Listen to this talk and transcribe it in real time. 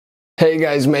Hey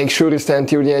guys, make sure to stay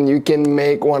until the end. You can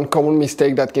make one common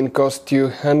mistake that can cost you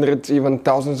hundreds, even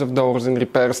thousands of dollars in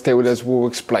repairs. Stay with us, we'll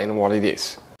explain what it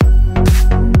is.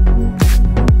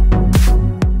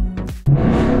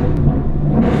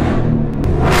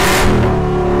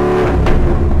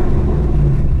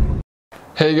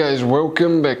 Hey guys,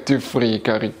 welcome back to Free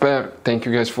Car Repair. Thank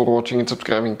you guys for watching and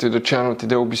subscribing to the channel.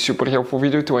 Today will be super helpful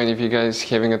video to any of you guys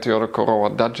having a Toyota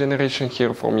Corolla that generation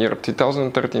here from year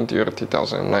 2013 to year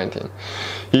 2019.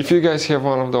 If you guys have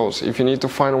one of those, if you need to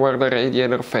find where the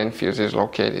radiator fan fuse is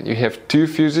located, you have two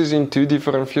fuses in two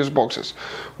different fuse boxes.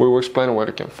 We will explain where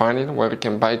you can find it, where you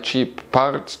can buy cheap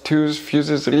parts, tools,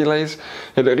 fuses, relays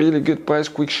at a really good price,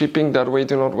 quick shipping, that way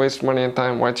do not waste money and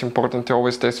time, why it's important to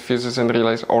always test fuses and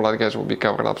relays. All that guys will be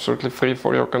covered absolutely free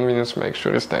for your convenience. Make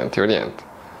sure you stay until the end.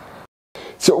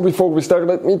 So before we start,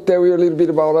 let me tell you a little bit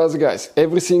about us guys.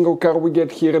 Every single car we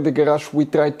get here at the garage, we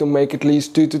try to make at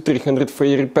least 200 to 300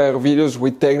 free repair videos.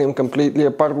 We take them completely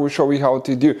apart. We'll show you how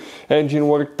to do engine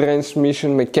work,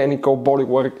 transmission, mechanical, body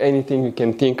work, anything you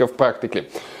can think of practically.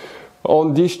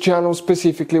 On this channel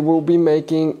specifically, we'll be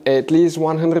making at least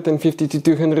 150 to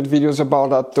 200 videos about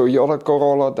that Toyota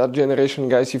Corolla, that generation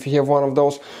guys. If you have one of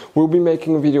those, we'll be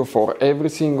making a video for every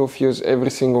single fuse, every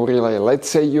single relay. Let's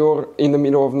say you're in the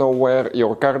middle of nowhere,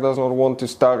 your car does not want to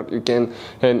start,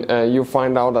 you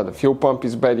find out that the fuel pump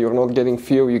is bad, you're not getting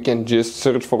fuel, you can just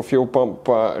search for fuel pump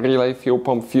relay, fuel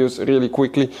pump fuse really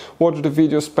quickly, watch the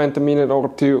video, spend a minute or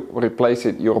two, replace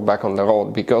it, you're back on the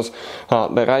road, because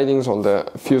the writings on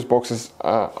the fuse boxes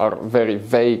are very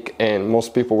vague and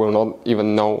most people will not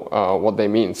even know what they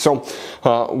mean. So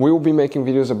we will be making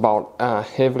videos about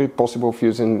every possible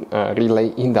fuse and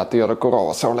relay in that Toyota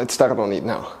Corolla. So let's start on it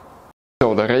now.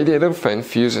 So the radiator fan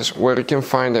fuses, where you can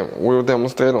find them, we'll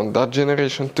demonstrate on that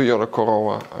generation Toyota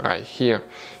Corolla right here.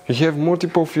 You have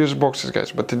multiple fuse boxes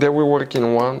guys, but today we work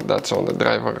in one that's on the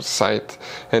driver's side,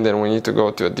 and then we need to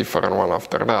go to a different one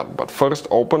after that. But first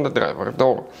open the driver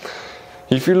door.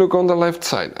 If you look on the left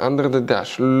side, under the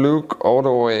dash, look all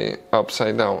the way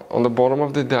upside down. On the bottom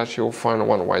of the dash, you'll find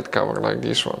one white cover like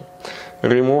this one.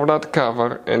 Remove that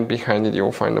cover, and behind it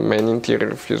you'll find the main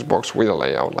interior fuse box with a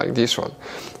layout like this one.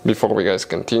 Before we guys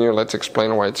continue, let's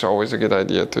explain why it's always a good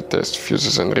idea to test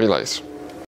fuses and relays.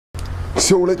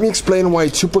 So let me explain why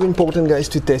it's super important guys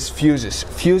to test fuses.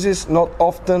 Fuses, not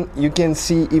often you can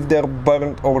see if they're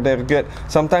burnt or they're good.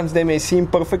 Sometimes they may seem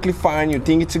perfectly fine, you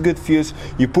think it's a good fuse,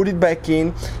 you put it back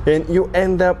in and you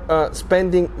end up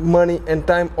spending money and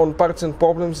time on parts and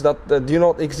problems that do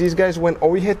not exist guys, when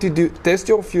all you had to do, test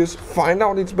your fuse, find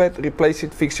out it's bad, replace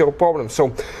it, fix your problem.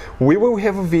 So we will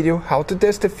have a video how to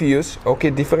test a fuse, okay,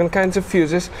 different kinds of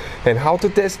fuses, and how to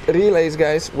test relays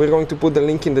guys. We're going to put the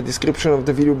link in the description of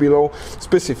the video below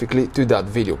specifically to that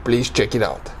video. Please check it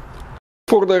out.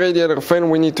 For the radiator fan,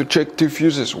 we need to check two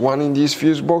fuses, one in this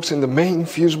fuse box, and the main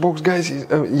fuse box guys is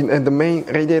the main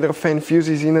radiator fan fuse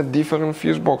is in a different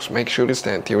fuse box. Make sure to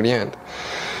stay until the end.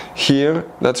 Here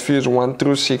that's fuse 1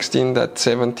 through 16, that's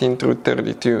 17 through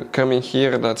 32. Coming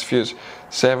here, that's fuse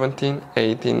 17,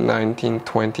 18, 19,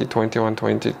 20, 21,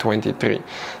 20, 23.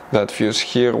 That fuse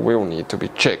here will need to be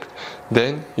checked.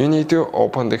 Then you need to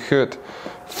open the hood.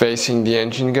 Facing the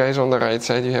engine guys, on the right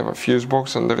side you have a fuse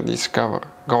box under this cover.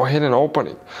 Go ahead and open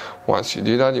it. Once you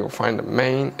do that, you'll find the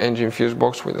main engine fuse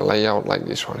box with a layout like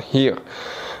this one here.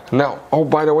 Now, oh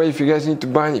by the way, if you guys need to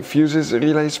buy any fuses,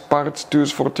 relays, parts,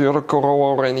 tools for Toyota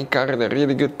Corolla or any car at a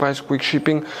really good price, quick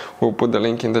shipping, we'll put the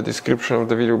link in the description of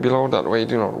the video below, that way you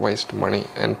do not waste money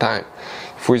and time.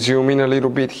 If we zoom in a little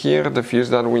bit here, the fuse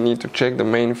that we need to check, the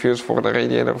main fuse for the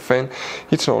radiator fan,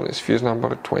 it's known as fuse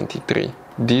number 23.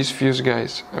 This fuse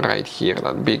guys, right here,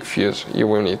 that big fuse, you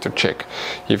will need to check.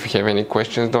 If you have any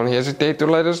questions, don't hesitate to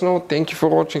let us know. Thank you for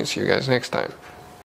watching, see you guys next time.